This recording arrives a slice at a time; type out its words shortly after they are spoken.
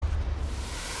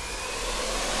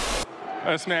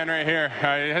This man right here.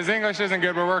 His English isn't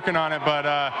good. We're working on it, but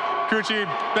Kuchi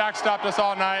backstopped us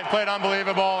all night, played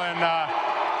unbelievable, and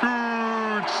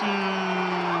Kuchi.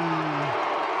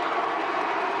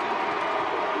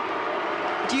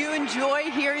 Do you enjoy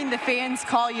hearing the fans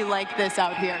call you like this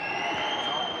out here?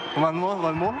 One more.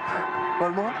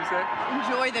 What did you say?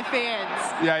 Enjoy the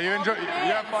fans. Yeah, you enjoy.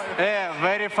 Yeah,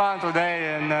 very fun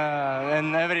today,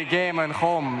 and every game and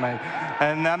home,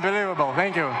 and unbelievable.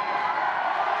 Thank you.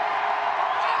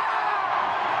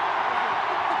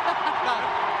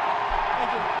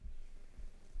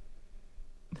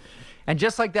 And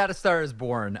just like that, a star is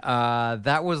born.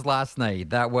 That was last night.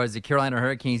 That was the Carolina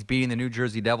Hurricanes beating the New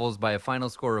Jersey Devils by a final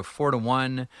score of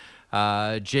 4-1.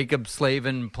 Jacob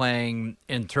Slavin playing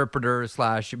interpreter /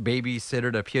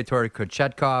 babysitter to Pyotr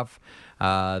Kochetkov,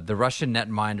 the Russian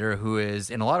netminder who is,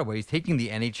 in a lot of ways, taking the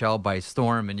NHL by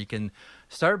storm. And you can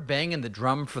start banging the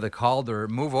drum for the Calder,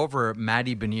 move over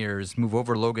Matty Beniers, move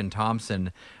over Logan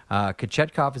Thompson.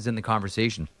 Kochetkov is in the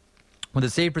conversation with a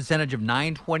save percentage of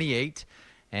 .928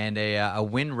 and a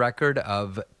win record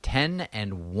of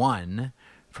 10-1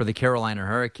 for the Carolina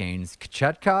Hurricanes.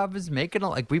 Kochetkov is making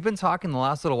we've been talking the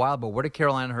last little while about what are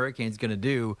Carolina Hurricanes going to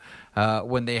do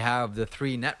when they have the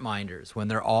three netminders, when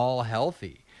they're all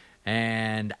healthy.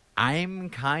 And I'm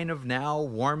kind of now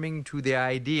warming to the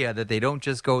idea that they don't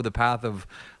just go the path of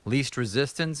least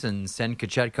resistance and send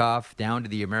Kochetkov down to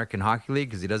the American Hockey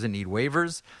League because he doesn't need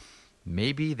waivers.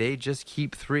 Maybe they just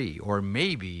keep three, or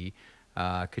maybe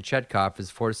Kochetkov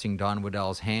is forcing Don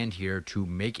Waddell's hand here to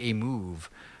make a move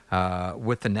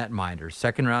with the netminder.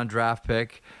 Second-round draft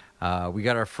pick. We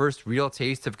got our first real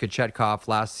taste of Kochetkov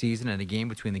last season in a game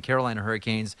between the Carolina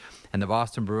Hurricanes and the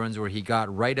Boston Bruins where he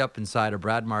got right up inside of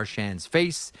Brad Marchand's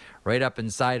face, right up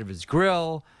inside of his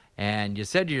grill, and you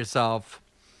said to yourself,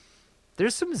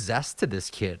 there's some zest to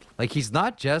this kid. Like, he's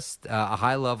not just a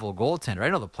high-level goaltender. I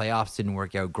know the playoffs didn't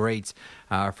work out great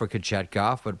for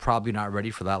Kochetkov, but probably not ready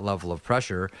for that level of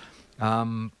pressure.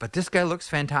 But this guy looks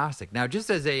fantastic. Now, just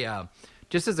as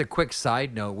a quick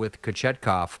side note with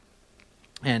Kochetkov,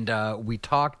 and we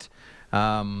talked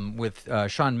with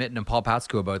Sean Mitten and Paul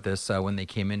Patsko about this when they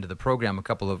came into the program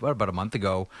about a month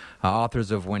ago, authors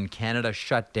of When Canada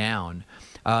Shut Down.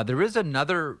 There is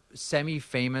another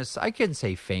semi-famous, I can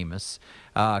say famous,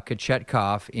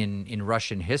 Kochetkov in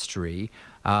Russian history,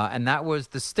 and that was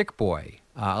the stick boy,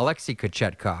 Alexei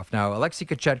Kochetkov. Now, Alexei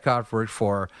Kochetkov worked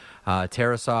for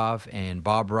Tarasov and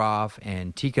Bobrov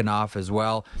and Tikhonov as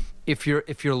well. If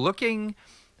you're looking,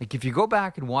 like if you go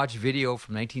back and watch video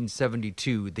from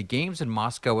 1972, the games in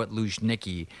Moscow at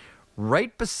Luzhniki,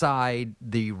 right beside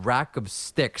the rack of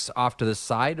sticks off to the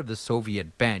side of the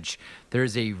Soviet bench,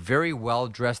 there's a very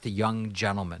well-dressed young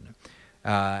gentleman.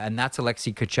 And that's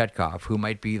Alexei Kochetkov, who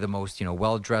might be the most,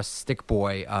 well-dressed stick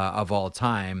boy of all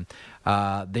time.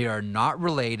 They are not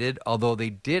related, although they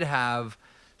did have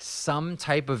some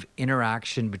type of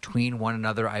interaction between one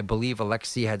another. I believe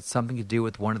Alexei had something to do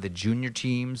with one of the junior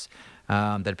teams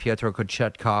that Pyotr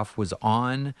Kochetkov was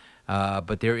on,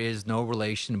 but there is no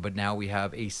relation. But now we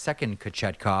have a second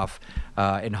Kochetkov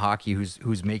in hockey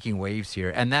who's making waves here.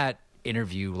 And that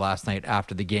interview last night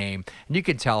after the game, and you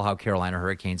could tell how Carolina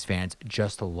Hurricanes fans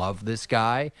just love this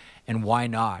guy, and why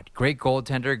not? Great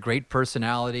goaltender, great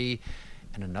personality,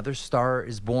 and another star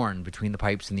is born between the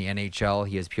pipes in the NHL.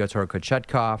 He is Pyotr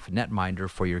Kochetkov, netminder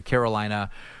for your Carolina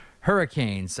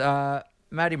Hurricanes.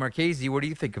 Matty Marchese, what do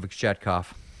you think of Kochetkov?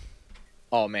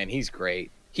 Oh, man, he's great.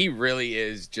 He really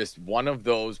is just one of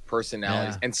those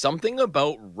personalities. Yeah. And something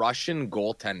about Russian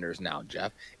goaltenders now,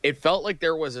 Jeff. It felt like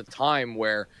there was a time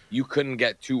where you couldn't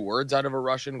get two words out of a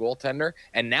Russian goaltender.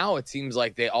 And now it seems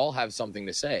like they all have something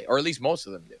to say, or at least most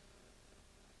of them do.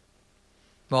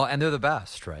 Well, and they're the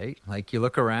best, right? Like, you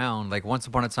look around, like once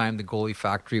upon a time, the goalie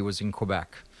factory was in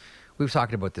Quebec. We've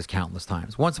talked about this countless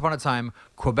times. Once upon a time,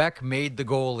 Quebec made the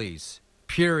goalies,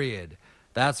 period.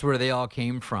 That's where they all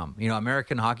came from.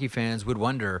 American hockey fans would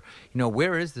wonder,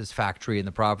 where is this factory in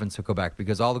the province of Quebec?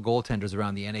 Because all the goaltenders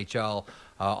around the NHL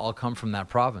all come from that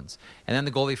province. And then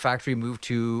the goalie factory moved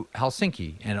to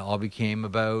Helsinki, and it all became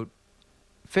about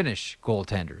Finnish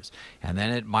goaltenders. And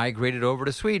then it migrated over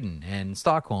to Sweden and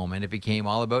Stockholm, and it became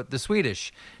all about the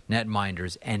Swedish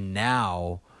netminders. And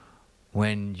now,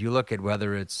 when you look at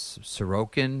whether it's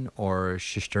Sorokin or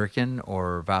Shesterkin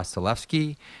or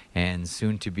Vasilevsky and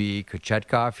soon to be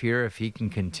Kochetkov here, if he can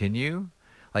continue,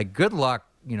 like, good luck,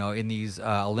 in these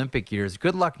Olympic years.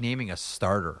 Good luck naming a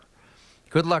starter.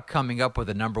 Good luck coming up with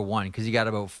a number one, because you got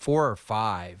about 4 or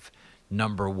 5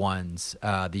 number ones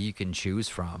that you can choose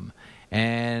from.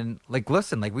 And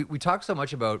listen, we talk so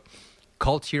much about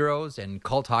cult heroes and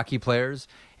cult hockey players.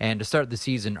 And to start the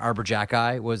season, Arbor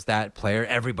Jacki was that player.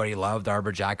 Everybody loved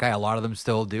Arbor Jacki. A lot of them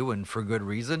still do, and for good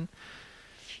reason.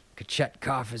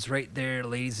 Kochetkov is right there,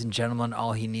 ladies and gentlemen.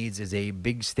 All he needs is a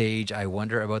big stage. I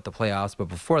wonder about the playoffs, but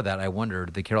before that, I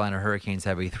wondered the Carolina Hurricanes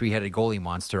have a three-headed goalie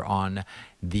monster on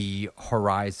the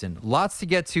horizon. Lots to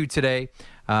get to today,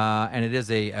 and it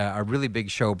is a really big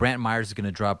show. Brant Myers is going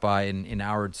to drop by in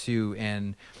hour two,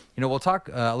 and we'll talk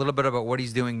a little bit about what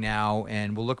he's doing now,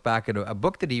 and we'll look back at a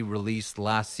book that he released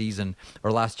last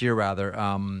year rather.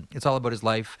 It's all about his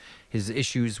life, his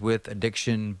issues with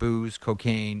addiction, booze,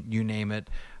 cocaine, you name it.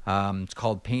 It's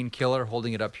called Painkiller,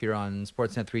 holding it up here on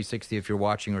Sportsnet 360 if you're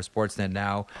watching, or Sportsnet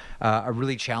Now. A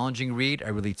really challenging read,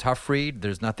 a really tough read.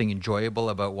 There's nothing enjoyable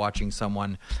about watching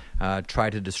someone try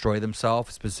to destroy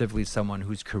themselves, specifically someone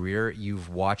whose career you've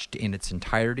watched in its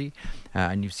entirety,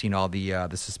 and you've seen all the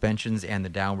suspensions and the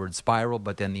downward spiral,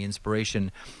 but then the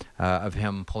inspiration of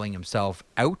him pulling himself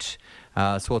out.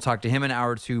 So we'll talk to him in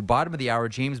hour two. Bottom of the hour,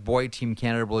 James Boyd, Team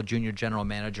Canada World Junior General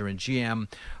Manager and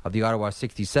GM of the Ottawa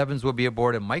 67s, will be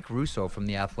aboard. And Mike Russo from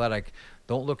The Athletic.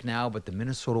 Don't look now, but the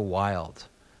Minnesota Wild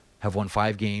have won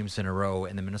 5 games in a row,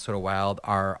 and the Minnesota Wild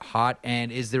are hot.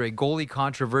 And is there a goalie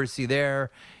controversy there?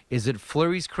 Is it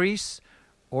Fleury's crease,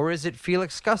 or is it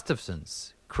Felix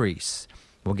Gustafsson's crease?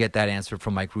 We'll get that answer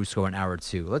from Mike Russo in hour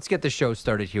two. Let's get the show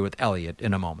started here with Elliot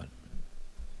in a moment.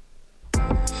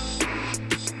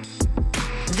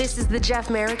 This is the Jeff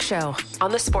Marek Show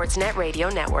on the Sportsnet Radio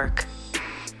Network.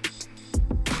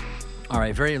 All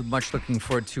right, very much looking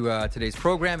forward to today's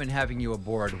program and having you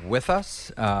aboard with us.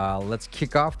 Let's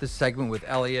kick off this segment with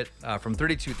Elliot from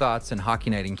 32 Thoughts and Hockey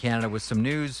Night in Canada with some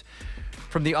news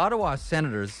from the Ottawa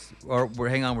Senators.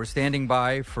 We're standing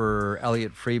by for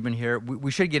Elliot Friedman here.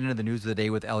 We should get into the news of the day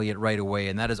with Elliot right away,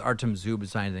 and that is Artem Zub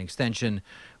signed an extension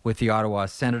with the Ottawa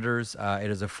Senators.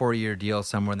 It is a 4-year deal,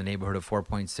 somewhere in the neighborhood of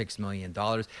 $4.6 million.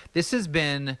 This has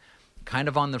been kind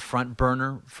of on the front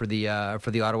burner for the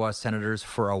Ottawa Senators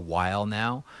for a while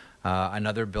now.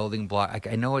 Another building block.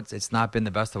 I know it's not been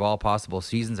the best of all possible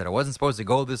seasons, and it wasn't supposed to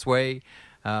go this way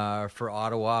for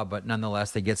Ottawa, but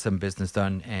nonetheless, they get some business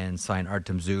done and sign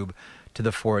Artem Zub to the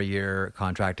 4-year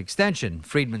contract extension.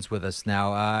 Friedman's with us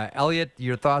now. Elliot,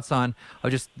 your thoughts on, I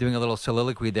was just doing a little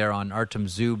soliloquy there on Artem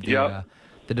Zub,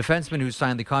 the defenseman who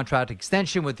signed the contract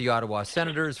extension with the Ottawa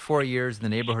Senators, 4 years in the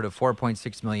neighborhood of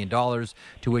 $4.6 million,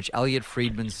 to which Elliot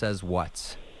Friedman says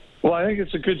what? Well, I think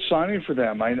it's a good signing for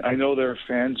them. I know their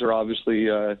fans are obviously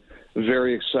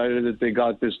very excited that they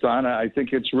got this done. I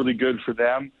think it's really good for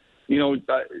them.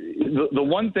 The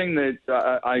one thing that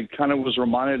I kind of was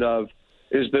reminded of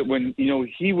is that when,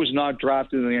 he was not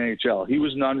drafted in the NHL, he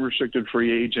was an unrestricted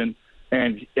free agent,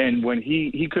 and when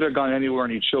he could have gone anywhere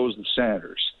and he chose the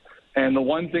Senators. And the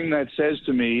one thing that says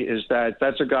to me is that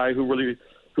that's a guy who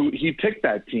he picked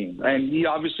that team, and he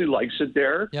obviously likes it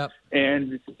there. Yep.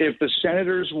 And if the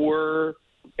Senators were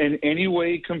in any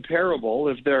way comparable,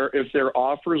 if their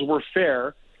offers were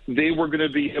fair, they were going to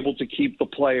be able to keep the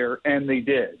player, and they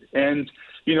did. And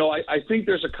I think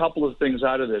there's a couple of things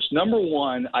out of this. Number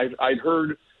one, I'd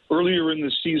heard earlier in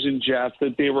the season, Jeff,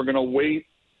 that they were going to wait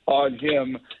on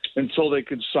him until they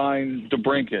could sign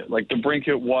DeBrincat. Like,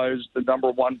 DeBrincat was the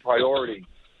number one priority.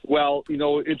 Well,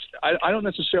 I don't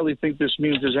necessarily think this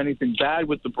means there's anything bad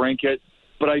with DeBrincat,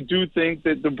 but I do think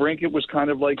that DeBrincat was kind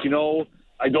of like, I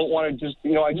don't want to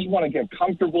I just want to get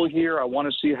comfortable here. I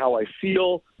want to see how I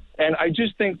feel. And I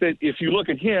just think that if you look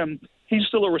at him, he's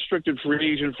still a restricted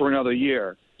free agent for another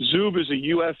year. Zub is a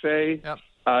UFA. Yep.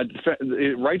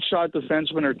 Right shot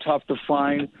defensemen are tough to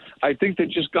find. I think they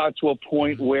just got to a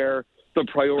point where the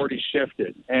priority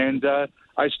shifted. And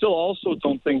I still also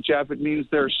don't think, Jeff, it means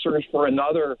their search for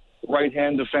another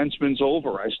right-hand defenseman's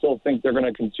over. I still think they're going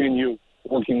to continue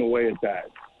working away at that.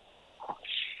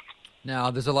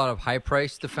 Now, there's a lot of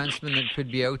high-priced defensemen that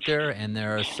could be out there, and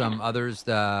there are some others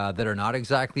that are not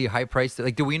exactly high-priced.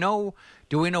 Like, do we know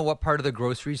what part of the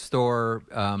grocery store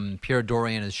Pierre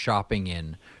Dorian is shopping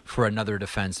in for another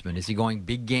defenseman? Is he going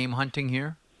big game hunting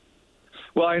here?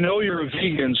 Well, I know you're a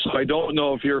vegan, so I don't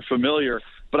know if you're familiar,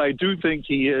 but I do think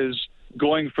he is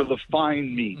going for the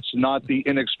fine meats, not the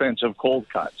inexpensive cold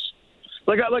cuts.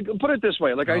 Like put it this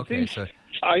way.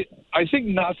 I think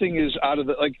nothing is out of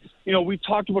the, we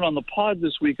talked about on the pod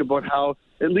this week about how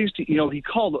at least, he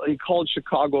called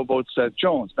Chicago about Seth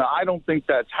Jones. Now, I don't think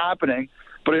that's happening,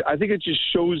 but I think it just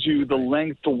shows you the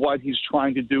length of what he's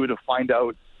trying to do to find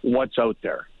out what's out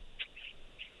there.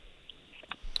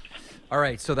 All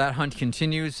right, so that hunt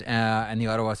continues, and the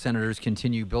Ottawa Senators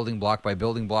continue building block by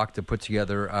building block to put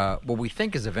together what we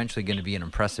think is eventually going to be an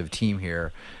impressive team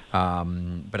here.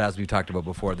 But as we talked about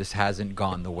before, this hasn't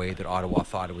gone the way that Ottawa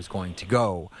thought it was going to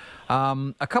go.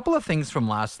 A couple of things from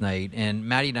last night, and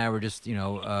Maddie and I were just,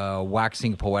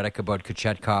 waxing poetic about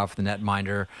Kochetkov, the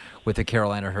netminder with the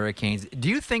Carolina Hurricanes. Do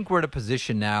you think we're at a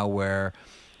position now where,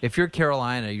 if you're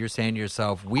Carolina, you're saying to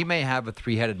yourself, we may have a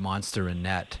three-headed monster in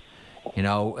net?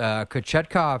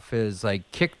 Kochetkov is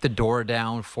kicked the door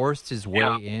down, forced his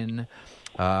way in.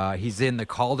 He's in the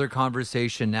Calder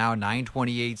conversation now,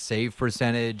 928 save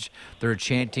percentage. They're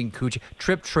chanting Kuch.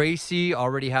 Trip Tracy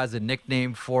already has a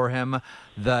nickname for him,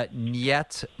 the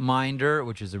Netminder,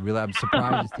 which is I'm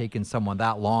surprised it's taken someone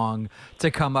that long to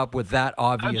come up with that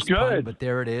obvious pun, but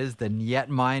there it is, the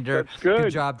Netminder. That's good.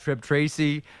 Good job, Trip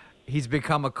Tracy. He's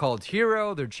become a cult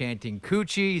hero. They're chanting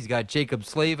Coochie. He's got Jacob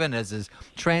Slavin as his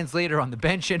translator on the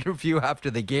bench interview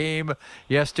after the game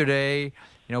yesterday.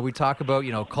 We talk about,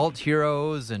 cult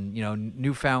heroes and,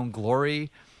 newfound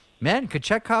glory. Man,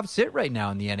 Kochetkov's it right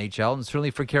now in the NHL, and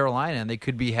certainly for Carolina, and they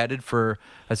could be headed for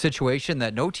a situation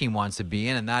that no team wants to be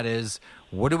in, and that is,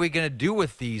 what are we going to do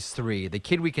with these three? The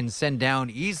kid we can send down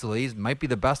easily might be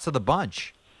the best of the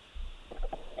bunch.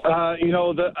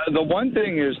 The one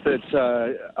thing is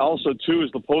that also too is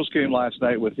the post game last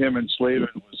night with him and Slavin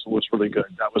was really good.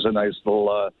 That was a nice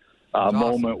little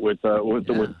moment with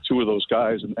two of those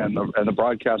guys and the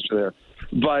broadcaster there.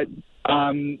 But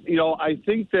I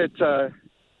think that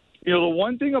the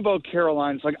one thing about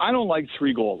Carolina is I don't like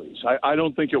three goalies. I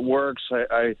don't think it works.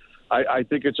 I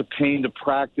think it's a pain to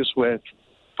practice with.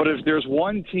 But if there's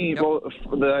one team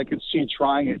that I could see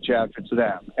trying it, Jeff, it's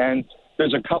them. And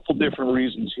there's a couple different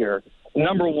reasons here.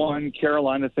 Number one,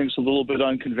 Carolina thinks a little bit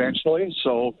unconventionally.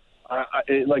 So,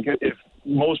 if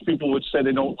most people would say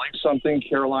they don't like something,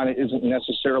 Carolina isn't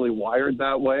necessarily wired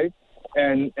that way.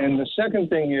 And the second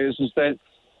thing is that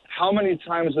how many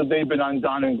times have they been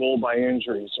undone in goal by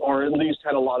injuries, or at least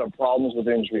had a lot of problems with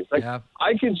injuries?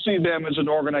 I can see them as an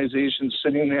organization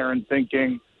sitting there and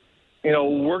thinking,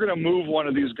 we're going to move one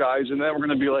of these guys, and then we're going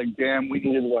to be like, damn, we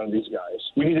needed one of these guys.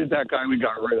 We needed that guy we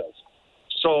got rid of.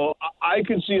 So I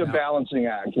can see a balancing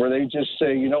act where they just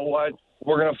say, you know what,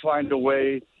 we're going to find a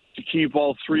way to keep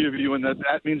all three of you, and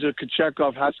that means if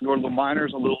Kochetkov has to go to the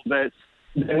minors a little bit,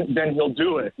 then he'll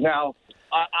do it. Now,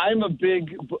 I'm a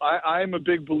big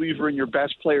believer in your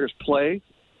best players play,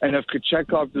 and if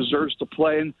Kochetkov deserves to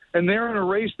play, and they're in a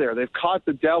race there. They've caught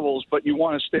the Devils, but you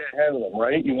want to stay ahead of them,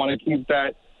 right? You want to keep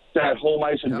that home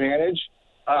ice advantage.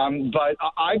 But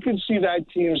I can see that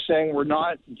team saying we're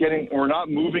not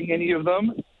moving any of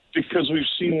them because we've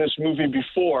seen this movie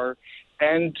before.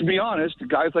 And to be honest,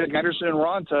 guys like Anderson and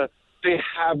Ronta, they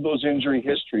have those injury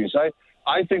histories.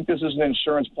 I think this is an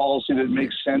insurance policy that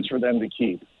makes sense for them to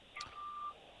keep.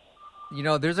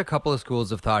 There's a couple of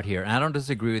schools of thought here, and I don't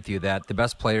disagree with you that the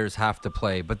best players have to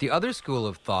play. But the other school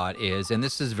of thought is, and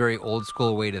this is a very old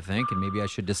school way to think, and maybe I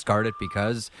should discard it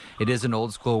because it is an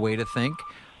old school way to think.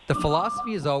 The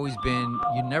philosophy has always been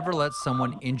you never let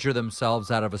someone injure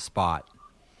themselves out of a spot.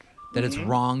 That it's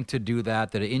wrong to do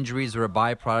that injuries are a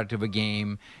byproduct of a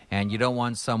game, and you don't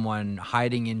want someone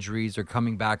hiding injuries or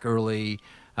coming back early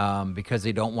because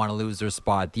they don't want to lose their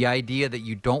spot. The idea that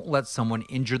you don't let someone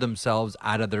injure themselves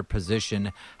out of their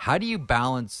position. How do you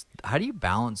balance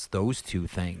those two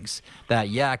things? That,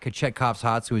 Kochetkov's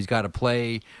hot, so he's got to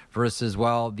play, versus,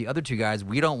 the other two guys,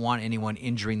 we don't want anyone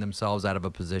injuring themselves out of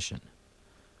a position.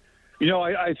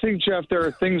 I think, Jeff, there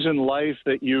are things in life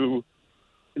that you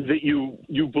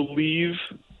believe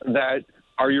that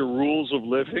are your rules of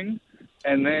living,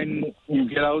 and then you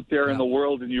get out there in the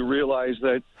world and you realize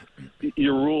that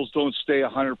your rules don't stay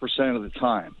 100% of the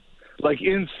time.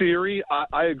 In theory,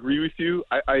 I agree with you.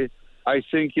 I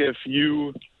think if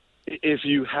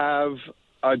you have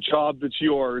a job that's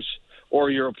yours, or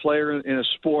you're a player in a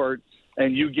sport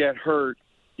and you get hurt,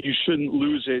 you shouldn't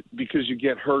lose it because you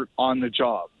get hurt on the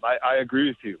job. I agree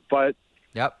with you. But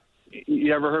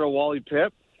you ever heard of Wally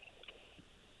Pipp?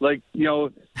 I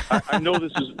know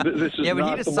this is yeah, but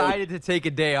not he decided to take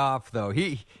a day off, though.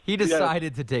 He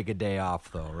decided to take a day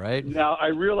off, though, right? Now, I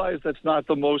realize that's not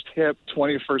the most hip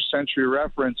 21st century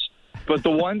reference, but the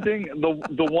one thing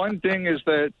is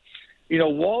that,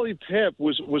 Wally Pipp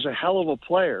was a hell of a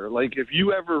player. If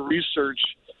you ever research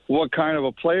what kind of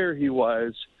a player he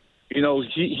was,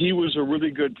 he was a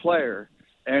really good player.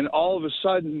 And all of a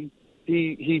sudden,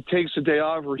 he takes a day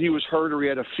off, or he was hurt, or he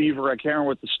had a fever. I can't remember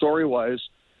what the story was.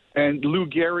 And Lou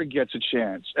Gehrig gets a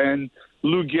chance. And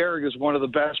Lou Gehrig is one of the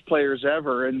best players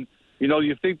ever. And,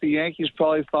 you think the Yankees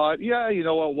probably thought,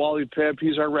 Wally Pipp,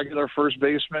 he's our regular first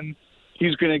baseman.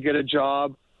 he's going to get a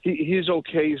job. He's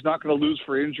okay. He's not going to lose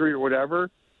for injury or whatever.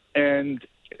 And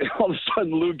all of a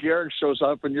sudden Lou Gehrig shows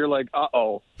up and you're like,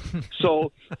 uh-oh.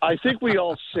 So I think we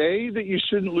all say that you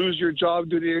shouldn't lose your job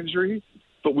due to injury,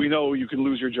 but we know you can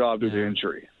lose your job due to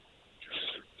injury.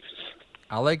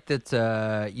 I like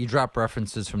that you drop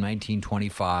references from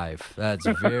 1925. That's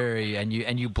very and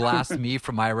you blast me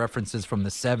for my references from the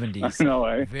 70s. No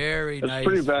way. Very That's nice,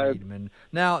 pretty bad. Friedman.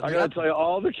 Now I got to tell you,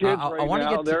 all the kids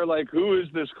now, they're like, who is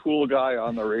this cool guy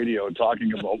on the radio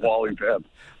talking about Wally Pipp?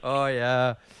 Oh,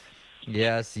 yeah.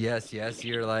 Yes.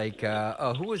 You're like,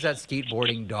 who was that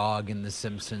skateboarding dog in The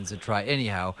Simpsons that tried?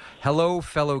 Anyhow, hello,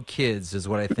 fellow kids is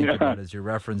what I think about as you're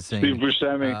referencing. Steve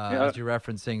Buscemi. As you're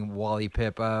referencing Wally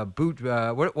Pipp.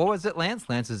 What was it, Lance?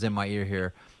 Lance is in my ear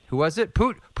here. Who was it?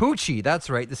 Poochie.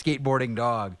 That's right, the skateboarding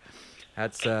dog.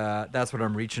 That's what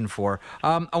I'm reaching for.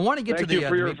 I want to get to the. Thank you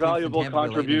for your valuable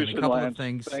contribution, Lance.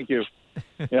 Things. Thank you.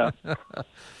 Yeah.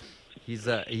 He's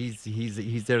there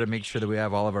to make sure that we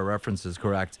have all of our references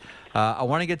correct. I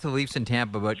want to get to the Leafs in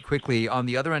Tampa, but quickly, on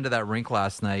the other end of that rink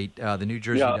last night, the New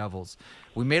Jersey Devils.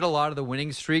 We made a lot of the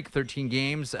winning streak, 13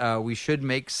 games. We should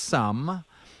make some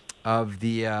of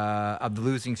the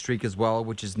losing streak as well,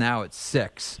 which is now at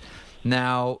 6.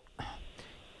 Now,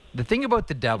 the thing about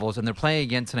the Devils, and they're playing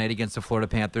again tonight against the Florida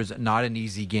Panthers, not an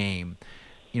easy game.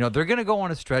 They're going to go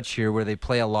on a stretch here where they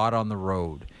play a lot on the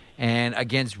road and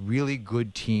against really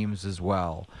good teams as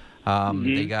well.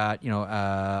 They got,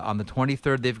 on the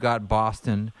 23rd, they've got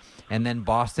Boston, and then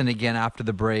Boston again after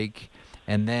the break,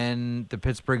 and then the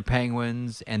Pittsburgh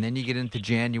Penguins, and then you get into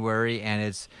January, and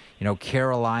it's,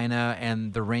 Carolina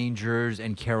and the Rangers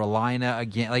and Carolina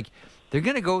again. Like, they're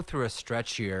going to go through a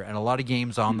stretch here and a lot of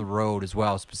games on the road as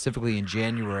well, specifically in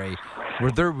January,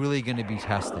 where they're really going to be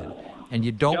tested. And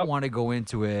you don't want to go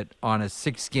into it on a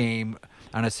six-game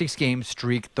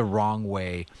streak the wrong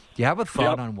way. Do you have a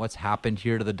thought on what's happened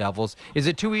here to the Devils? Is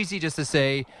it too easy just to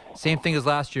say, same thing as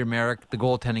last year, Marek, the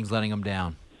goaltending's letting them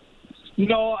down?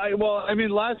 No,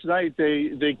 last night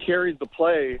they carried the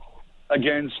play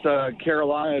against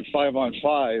Carolina at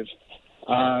 5-on-5.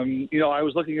 I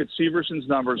was looking at Severson's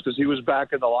numbers because he was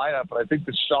back in the lineup, but I think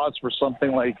the shots were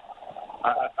something like,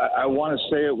 I want to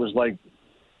say it was like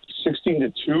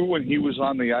 16-2 when he was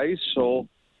on the ice. So,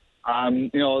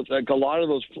 like a lot of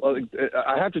those,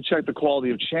 I have to check the quality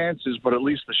of chances, but at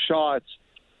least the shots,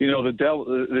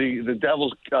 the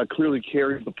Devils clearly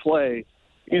carried the play.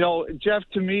 Jeff,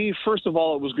 to me, first of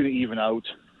all, it was going to even out.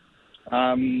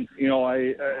 They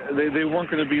weren't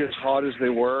going to be as hot as they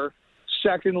were.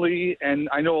 Secondly, and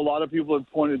I know a lot of people have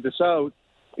pointed this out,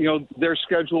 their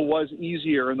schedule was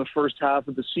easier in the first half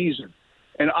of the season.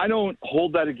 And I don't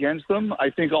hold that against them. I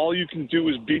think all you can do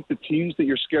is beat the teams that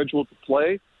you're scheduled to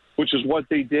play, which is what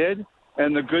they did.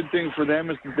 And the good thing for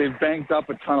them is that they've banked up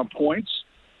a ton of points.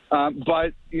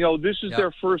 But this is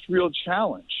their first real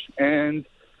challenge. And,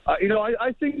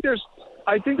 I think there's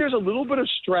a little bit of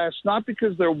stress, not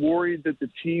because they're worried that the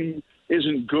team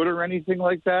isn't good or anything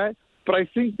like that, but I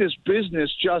think this business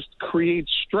just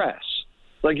creates stress.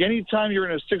 Like anytime you're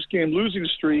in a 6-game losing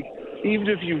streak, even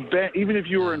if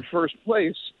you were in first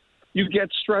place, you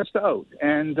get stressed out.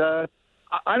 And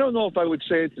I don't know if I would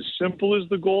say it's as simple as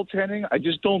the goaltending. I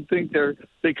just don't think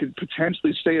they could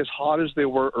potentially stay as hot as they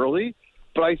were early.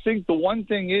 But I think the one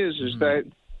thing is that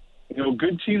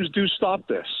good teams do stop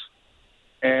this,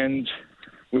 and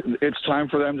it's time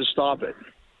for them to stop it.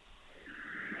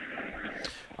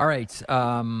 All right.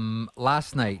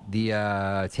 Last night, the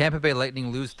Tampa Bay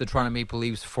Lightning lose to the Toronto Maple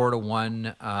Leafs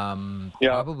 4-1.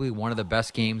 Probably one of the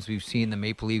best games we've seen the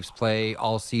Maple Leafs play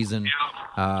all season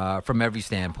from every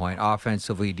standpoint,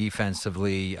 offensively,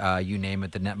 defensively, you name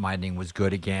it. The net minding was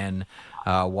good again.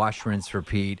 Wash, rinse,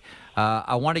 repeat.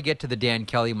 I want to get to the Dan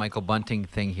Kelly, Michael Bunting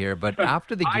thing here, but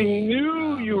after the game, I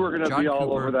knew you were going to be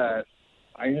all over that.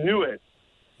 I knew it.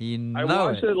 I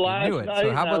watched it last night,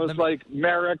 so how about I was like,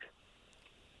 Marek.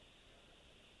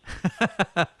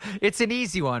 It's an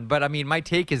easy one, but I mean, my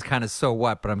take is kind of so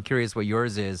what, but I'm curious what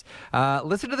yours is.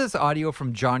 Listen to this audio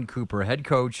from John Cooper, head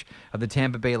coach of the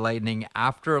Tampa Bay Lightning,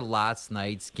 after last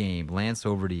night's game. Lance,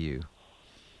 over to you.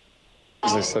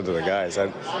 As I said to the guys, I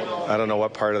don't know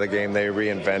what part of the game they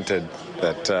reinvented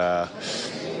that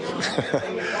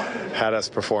had us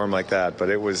perform like that, but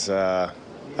it was, I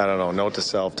don't know, note to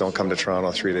self, don't come to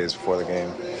Toronto 3 days before the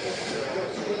game.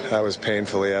 That was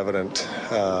painfully evident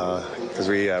because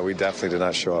we definitely did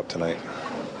not show up tonight.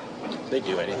 They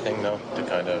do anything though to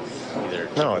kind of either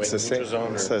no, it's the same.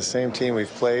 It's the same team we've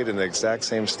played in the exact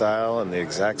same style and the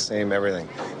exact same everything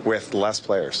with less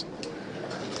players.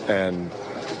 And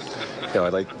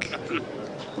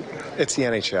it's the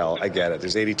NHL. I get it.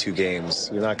 There's 82 games.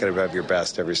 You're not going to have your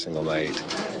best every single night.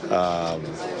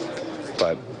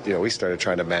 But, we started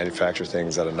trying to manufacture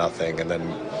things out of nothing, and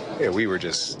then we were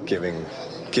just giving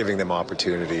them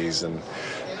opportunities, and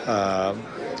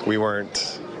we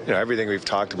weren't, everything we've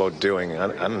talked about doing,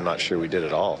 I'm not sure we did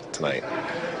it all tonight.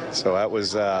 So that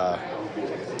was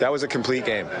a complete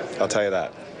game, I'll tell you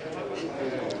that.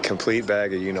 Complete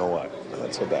bag of you-know-what.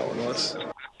 That's what that one was.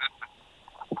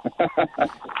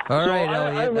 All right,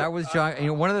 Elliot, that was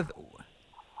John. One of the...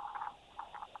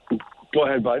 Go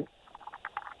ahead, bud.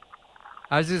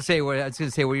 I was going to say,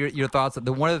 what were your thoughts?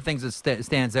 One of the things that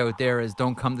stands out there is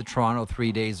don't come to Toronto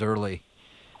 3 days early.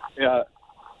 Yeah,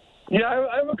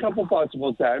 I have a couple thoughts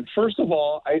about that. First of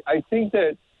all, I think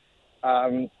that,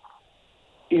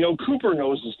 Cooper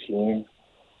knows his team.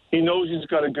 He knows he's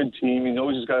got a good team. He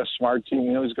knows he's got a smart team. He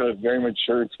knows he's got a very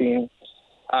mature team.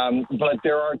 But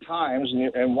there are times,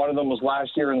 and one of them was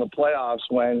last year in the playoffs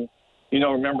when,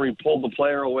 remember he pulled the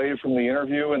player away from the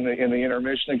interview in the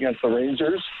intermission against the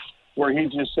Rangers, where he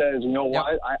just says,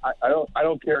 what, I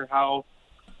don't care how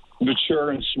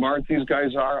mature and smart these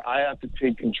guys are, I have to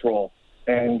take control.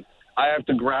 And I have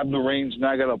to grab the reins, and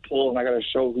I got to pull, and I got to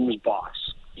show who's boss.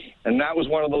 And that was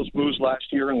one of those moves last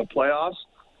year in the playoffs,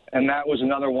 and that was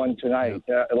another one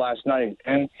last night.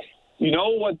 And you know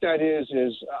what that is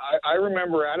I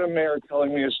remember Adam Mayer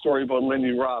telling me a story about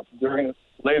Lindy Ruff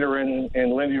later in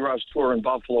Lindy Ruff's tour in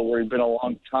Buffalo, where he'd been a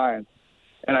long time.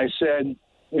 And I said,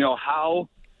 how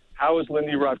has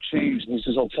Lindy Ruff changed? And he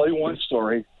says, I'll tell you one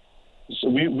story. So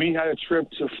we had a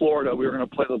trip to Florida. We were going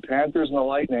to play the Panthers and the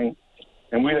Lightning,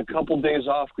 and we had a couple days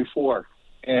off before.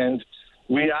 And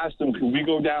we asked him, could we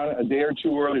go down a day or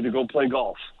two early to go play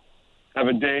golf? Have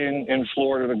a day in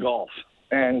Florida to golf.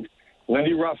 And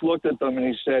Lindy Ruff looked at them and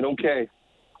he said, okay,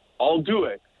 I'll do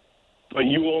it, but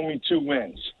you owe me 2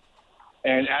 wins.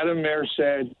 And Adam Mayer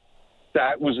said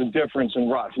that was a difference in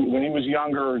Ruff. When he was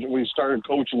younger, when he started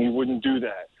coaching, he wouldn't do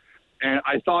that. And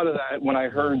I thought of that when I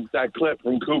heard that clip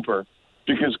from Cooper,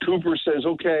 because Cooper says,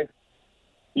 okay,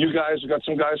 you guys have got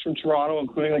some guys from Toronto,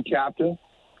 including the captain.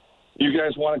 You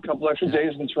guys want a couple extra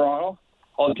days in Toronto?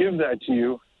 I'll give that to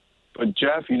you. But,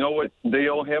 Jeff, you know what they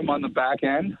owe him on the back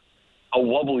end? A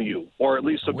W, or at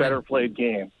least a better played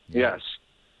game. Yes.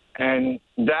 And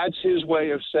that's his way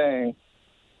of saying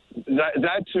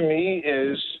that to me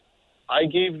is I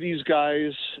gave these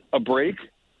guys a break.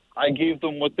 I gave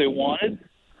them what they wanted,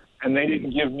 and they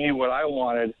didn't give me what I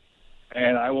wanted,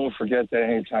 and I won't forget that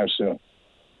anytime soon.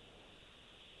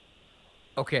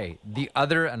 Okay, the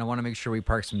other, and I want to make sure we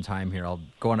park some time here. I'll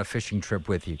go on a fishing trip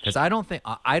with you because I don't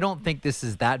think this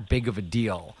is that big of a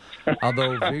deal.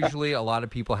 Although visually, a lot of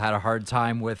people had a hard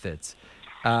time with it.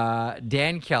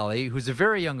 Dan Kelly, who's a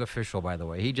very young official, by the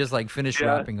way, he just finished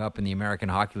wrapping up in the American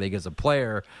Hockey League as a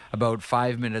player about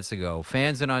 5 minutes ago.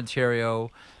 Fans in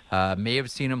Ontario may have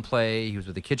seen him play. He was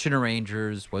with the Kitchener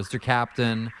Rangers, was their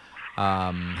captain.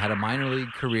 Had a minor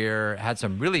league career, had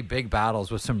some really big battles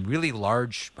with some really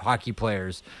large hockey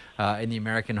players in the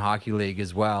American Hockey League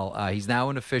as well. He's now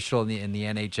an official in the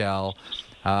NHL.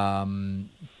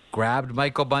 Grabbed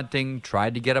Michael Bunting,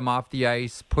 tried to get him off the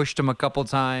ice, pushed him a couple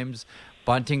times.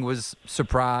 Bunting was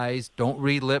surprised. Don't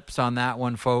read lips on that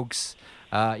one, folks.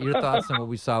 Your thoughts on what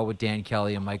we saw with Dan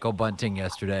Kelly and Michael Bunting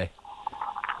yesterday?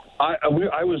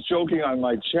 I was joking on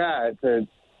my chat that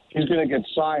he's going to get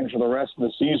signed for the rest of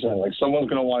the season. Someone's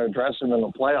going to want to dress him in the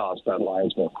playoffs, that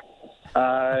linesman.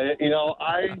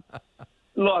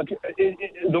 Look,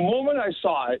 the moment I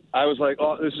saw it, I was like,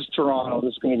 oh, this is Toronto.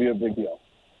 This is going to be a big deal.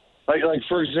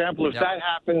 For example, if that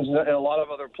happens in a lot of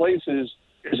other places,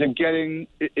 is it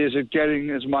getting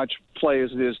as much play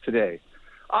as it is today?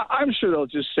 I'm sure they'll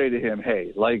just say to him,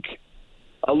 hey,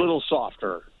 a little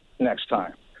softer next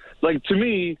time. To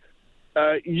me,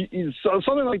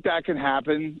 something like that can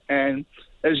happen, and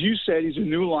as you said, he's a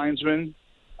new linesman.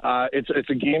 It's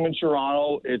a game in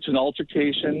Toronto. It's an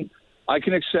altercation. I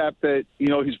can accept that.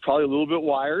 He's probably a little bit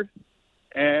wired,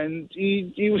 and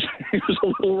he was a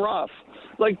little rough.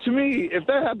 To me, if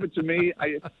that happened to me,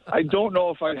 I don't know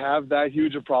if I'd have that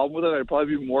huge a problem with it. I'd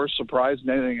probably be more surprised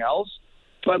than anything else.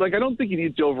 But I don't think you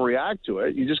need to overreact to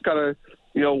it. You just gotta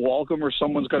welcome, or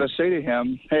someone's got to say to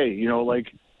him, hey,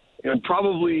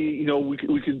 probably,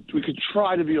 we could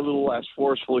try to be a little less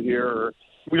forceful here, or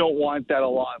we don't want that a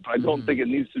lot, but I don't think it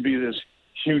needs to be this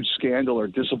huge scandal or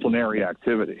disciplinary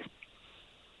activity.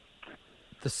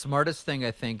 The smartest thing I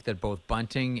think that both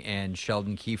Bunting and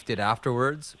Sheldon Keefe did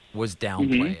afterwards was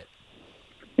downplay it.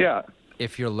 Yeah.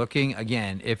 If you're looking,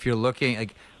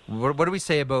 what do we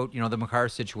say about, the Makar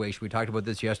situation? We talked about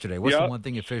this yesterday. What's the one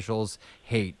thing officials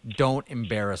hate? Don't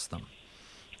embarrass them.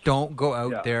 Don't go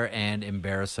out there and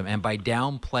embarrass them. And by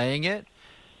downplaying it,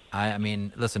 I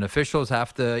mean, listen, officials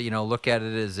have to, look at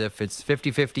it as if it's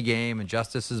 50-50 game and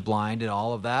justice is blind and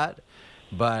all of that.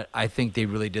 But I think they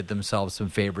really did themselves some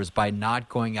favors by not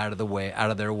going out of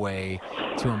their way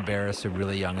to embarrass a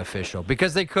really young official,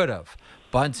 because they could have.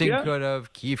 Bunting could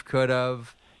have, Keefe could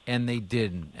have, and they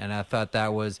didn't. And I thought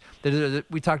that was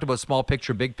we talked about small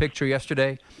picture, big picture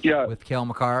yesterday with Cale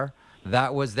Makar.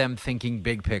 That was them thinking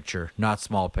big picture, not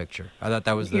small picture. I thought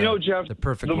that was Jeff, the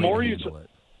perfect way to handle it.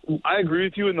 I agree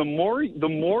with you, and the more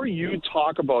you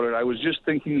talk about it, I was just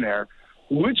thinking there,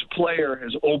 which player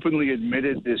has openly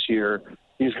admitted this year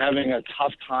he's having a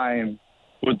tough time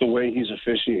with the way he's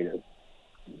officiated?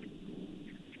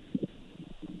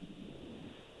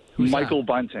 Michael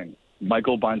Bunting.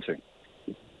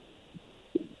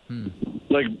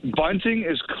 Like, Bunting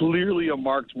is clearly a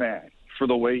marked man for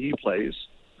the way he plays,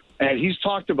 and he's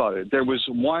talked about it. There was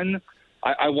one,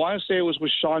 I want to say it was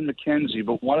with Sean McKenzie,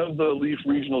 but one of the Leaf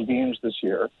regional games this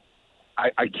year,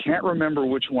 I can't remember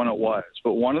which one it was,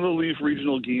 but one of the Leaf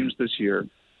regional games this year,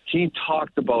 he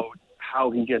talked about how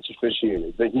he gets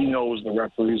officiated, that he knows the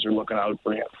referees are looking out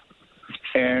for him.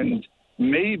 And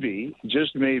maybe,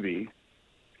 just maybe,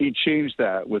 he changed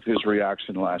that with his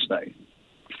reaction last night.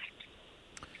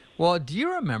 Well, do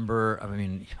you remember,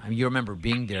 you remember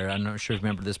being there. I'm not sure if you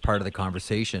remember this part of the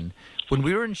conversation. When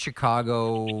we were in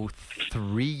Chicago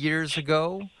 3 years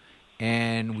ago,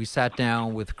 and we sat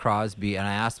down with Crosby, and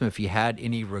I asked him if he had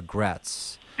any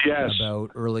regrets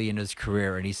about early in his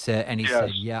career. And he said,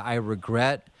 yeah, I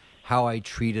regret how I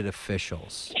treated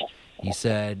officials. He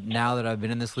said, now that I've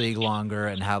been in this league longer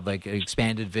and have like an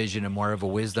expanded vision and more of a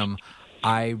wisdom,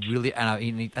 I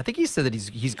think he said that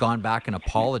he's gone back and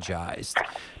apologized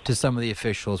to some of the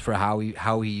officials for how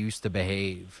he used to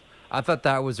behave. I thought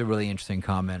that was a really interesting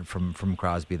comment from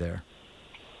Crosby there.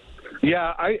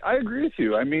 Yeah, I agree with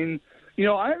you. I mean,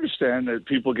 I understand that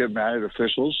people get mad at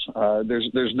officials.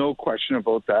 There's no question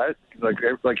about that.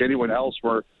 Like anyone else,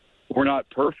 we're not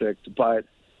perfect, but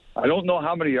I don't know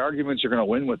how many arguments you're going to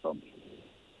win with them.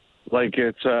 Like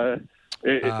it's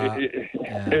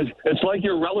like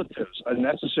your relatives, a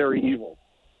necessary evil.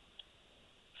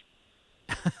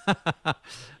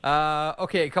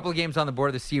 Okay, a couple of games on the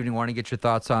board this evening. I want to get your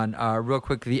thoughts on real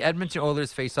quick. The Edmonton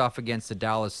Oilers face off against the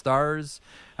Dallas Stars.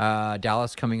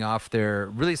 Dallas coming off their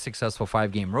really successful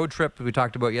 5-game road trip we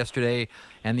talked about yesterday,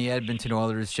 and the Edmonton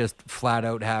Oilers just flat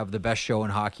out have the best show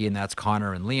in hockey, and that's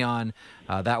Connor and Leon.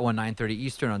 That one 9:30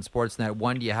 Eastern on Sportsnet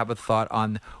 1. Do you have a thought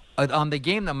on the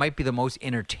game that might be the most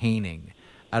entertaining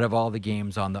out of all the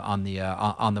games on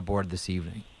the board this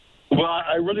evening? Well,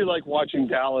 I really like watching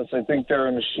Dallas. I think they're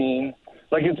a machine.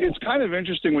 Like, it's kind of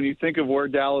interesting when you think of where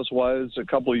Dallas was a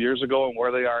couple of years ago and where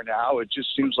they are now. It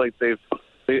just seems like they've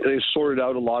sorted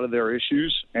out a lot of their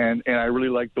issues, and I really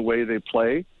like the way they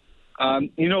play.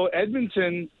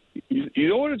 Edmonton, you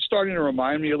know what it's starting to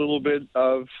remind me a little bit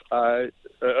of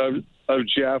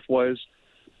Jeff was,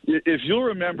 if you'll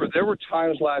remember, there were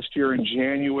times last year in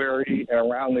January and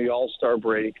around the All-Star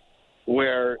break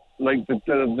where like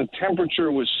the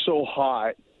temperature was so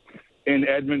hot in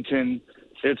Edmonton.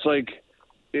 It's like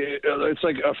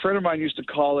a friend of mine used to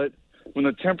call it, when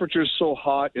the temperature is so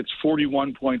hot, it's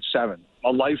 41.7, a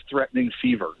life-threatening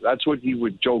fever. That's what he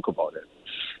would joke about it.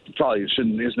 Probably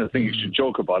isn't a thing you should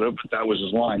joke about it, but that was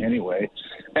his line anyway.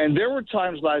 And there were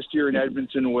times last year in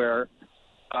Edmonton where,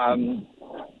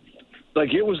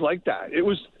 it was like that. It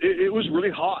was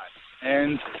really hot,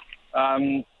 and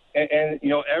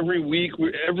every week,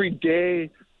 every day,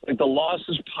 like the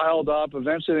losses piled up.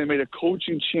 Eventually, they made a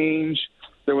coaching change.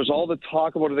 There was all the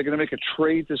talk about, are they going to make a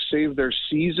trade to save their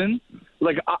season?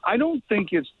 Like, I don't think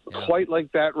it's quite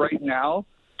like that right now,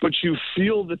 but you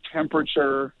feel the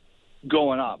temperature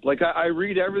going up. Like, I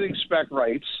read everything Spec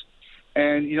writes,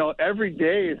 and, every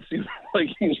day it seems like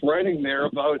he's writing there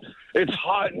about it's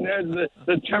hot and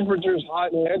the temperature's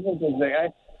hot in Edmonton today.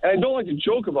 And I don't like to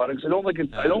joke about it because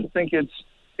I don't think it's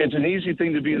an easy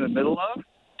thing to be in the middle of,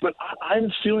 but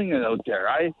I'm feeling it out there.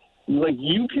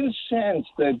 You can sense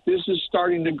that this is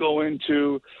starting to go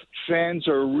into fans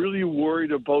are really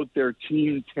worried about their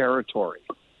team territory.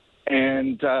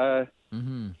 And,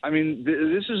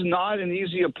 this is not an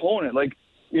easy opponent.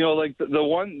 The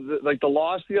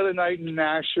loss the other night in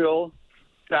Nashville,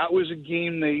 that was a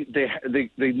game they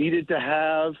needed to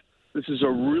have. This is a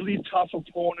really tough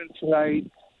opponent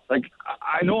tonight. Like,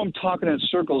 I know I'm talking in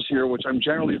circles here, which I'm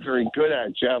generally very good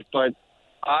at, Jeff, but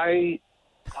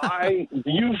do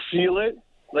you feel it?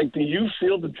 Like, do you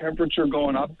feel the temperature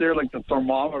going up there, like the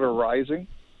thermometer rising?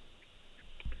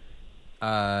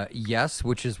 Yes,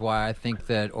 which is why I think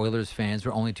that Oilers fans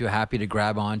were only too happy to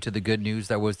grab on to the good news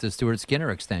that was the Stuart Skinner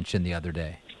extension the other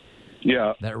day.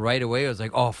 Yeah. That right away was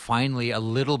like, oh, finally a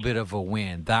little bit of a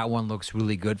win. That one looks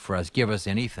really good for us. Give us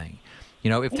anything. You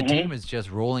know, if the team is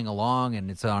just rolling along and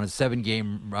it's on a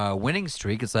 7-game winning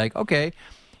streak, it's like, okay,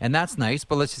 and that's nice,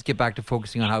 but let's just get back to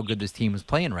focusing on how good this team is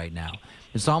playing right now.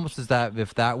 It's almost as that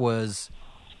if that was,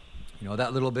 you know,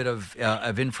 that little bit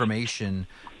of information,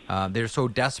 they're so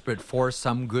desperate for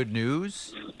some good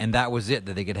news, and that was it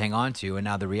that they could hang on to. And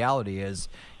now the reality is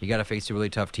you got to face a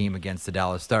really tough team against the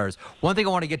Dallas Stars. One thing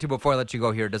I want to get to before I let you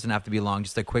go here, it doesn't have to be long,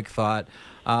 just a quick thought.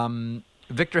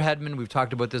 Victor Hedman, we've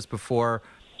talked about this before,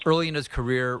 early in his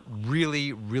career,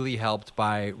 really, really helped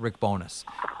by Rick Bowness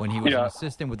when he was an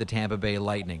assistant with the Tampa Bay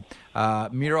Lightning.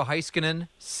 Miro Heiskanen,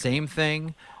 same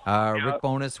thing. Rick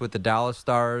Bowness with the Dallas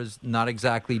Stars, not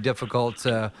exactly difficult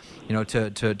to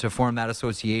form that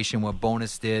association. What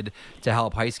Bowness did to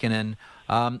help Heiskanen.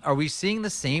 Are we seeing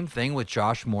the same thing with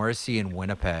Josh Morrissey in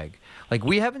Winnipeg? Like,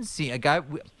 we haven't seen a guy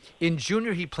in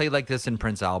junior. He played like this in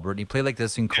Prince Albert. And he played like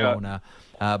this in Kelowna.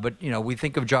 But, you know, we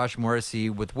think of Josh Morrissey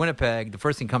with Winnipeg. The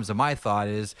first thing comes to my thought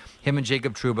is him and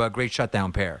Jacob Trouba, great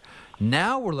shutdown pair.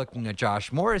 Now we're looking at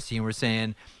Josh Morrissey and we're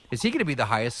saying, is he going to be the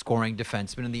highest scoring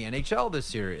defenseman in the NHL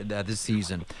this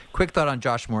season? Quick thought on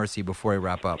Josh Morrissey before I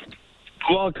wrap up.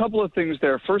 Well, a couple of things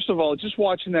there. First of all, just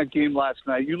watching that game last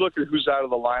night, you look at who's out of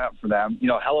the lineup for them. You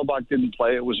know, Hellebuck didn't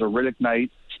play. It was a Riddick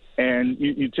night. And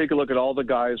you take a look at all the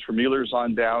guys from Ehlers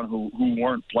on down who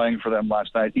weren't playing for them last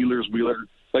night. Ehlers, Wheeler,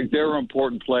 like, they were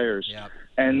important players. Yep.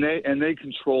 And they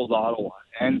controlled Ottawa.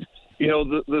 And, you know,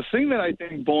 the thing that I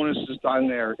think Bowness has done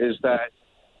there is that,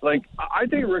 like, I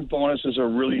think Rick Bowness is a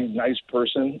really nice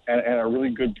person and a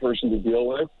really good person to deal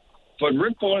with. But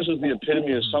Rick Bowness is the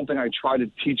epitome of something I try to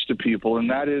teach to people, and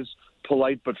that is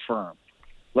polite but firm.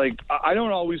 Like, I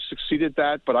don't always succeed at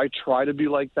that, but I try to be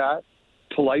like that,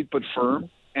 polite but firm.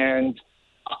 And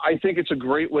I think it's a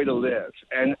great way to live.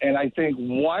 And I think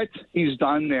what he's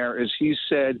done there is he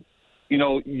said, you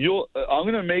know, I'm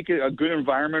going to make it a good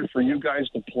environment for you guys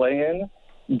to play in,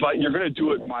 but you're going to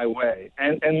do it my way.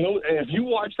 And if you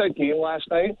watch that game last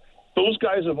night, those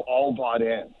guys have all bought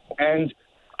in. And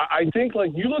I think,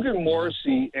 like, you look at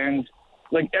Morrissey and,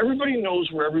 like, everybody knows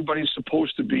where everybody's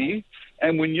supposed to be.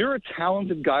 And when you're a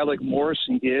talented guy like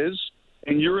Morrissey is,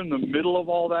 and you're in the middle of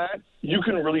all that, you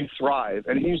can really thrive.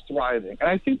 And he's thriving. And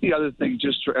I think the other thing,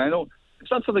 I know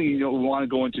it's not something, you know, we want to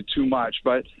go into too much,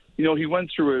 but, you know, he went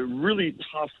through a really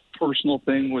tough personal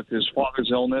thing with his father's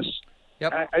illness.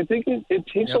 Yep. I think it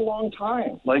takes a long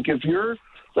time. Like, if you're,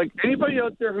 like, anybody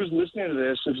out there who's listening to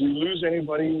this, if you lose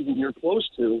anybody that you're close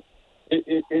to,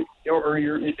 or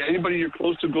anybody you're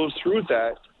close to goes through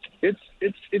that, it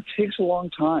takes a long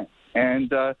time.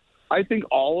 And I think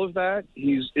all of that,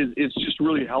 it's just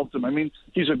really helped him. I mean,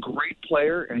 he's a great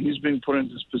player, and he's been put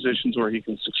into positions where he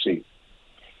can succeed.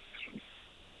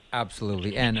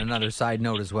 Absolutely. And another side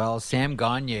note as well, Sam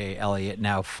Gagner, Elliot,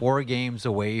 now 4 games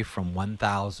away from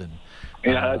 1,000.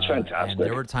 Yeah, that's fantastic. And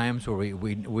there were times where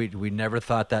we never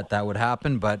thought that would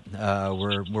happen, but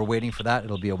we're waiting for that.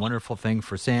 It'll be a wonderful thing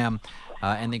for Sam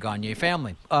and the Gagner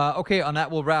family. Okay, on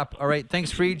that we'll wrap. All right,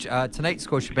 thanks, Friedge. Tonight,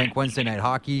 Scotiabank Wednesday Night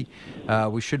Hockey.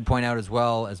 We should point out as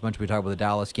well, as much as we talk about the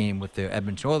Dallas game with the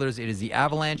Edmonton Oilers, it is the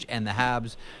Avalanche and the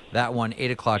Habs. That one,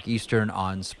 8 o'clock Eastern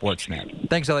on Sportsnet.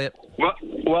 Thanks, Elliot.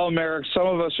 Well, Marek, some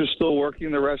of us are still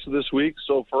working the rest of this week,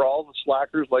 so for all the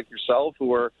slackers like yourself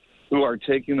who are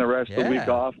taking the rest of the week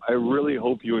off, I really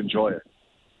hope you enjoy it.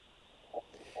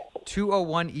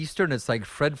 2:01 Eastern. It's like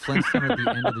Fred Flintstone at the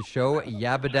end of the show.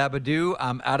 Yabba dabba doo.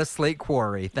 I'm out of Slate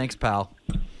Quarry. Thanks, pal.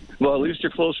 Well, at least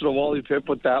you're closer to Wally Pipp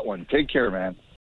with that one. Take care, man.